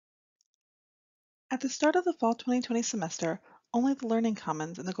At the start of the fall 2020 semester, only the Learning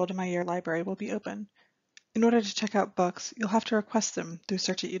Commons in the Golden My Year library will be open. In order to check out books, you'll have to request them through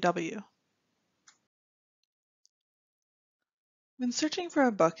Search at UW. When searching for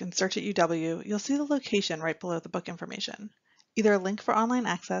a book in Search at UW, you'll see the location right below the book information, either a link for online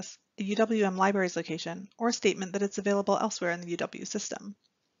access, a UWM Libraries location, or a statement that it's available elsewhere in the UW system.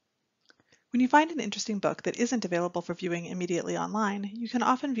 When you find an interesting book that isn't available for viewing immediately online, you can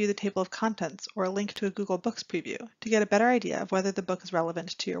often view the table of contents or a link to a Google Books preview to get a better idea of whether the book is relevant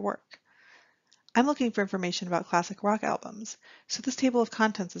to your work. I'm looking for information about classic rock albums, so this table of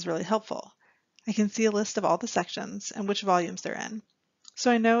contents is really helpful. I can see a list of all the sections and which volumes they're in,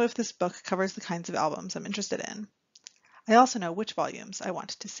 so I know if this book covers the kinds of albums I'm interested in. I also know which volumes I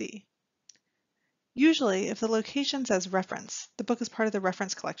want to see. Usually, if the location says reference, the book is part of the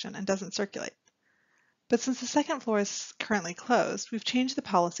reference collection and doesn't circulate. But since the second floor is currently closed, we've changed the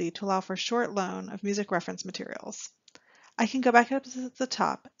policy to allow for short loan of music reference materials. I can go back up to the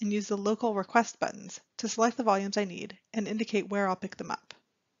top and use the local request buttons to select the volumes I need and indicate where I'll pick them up.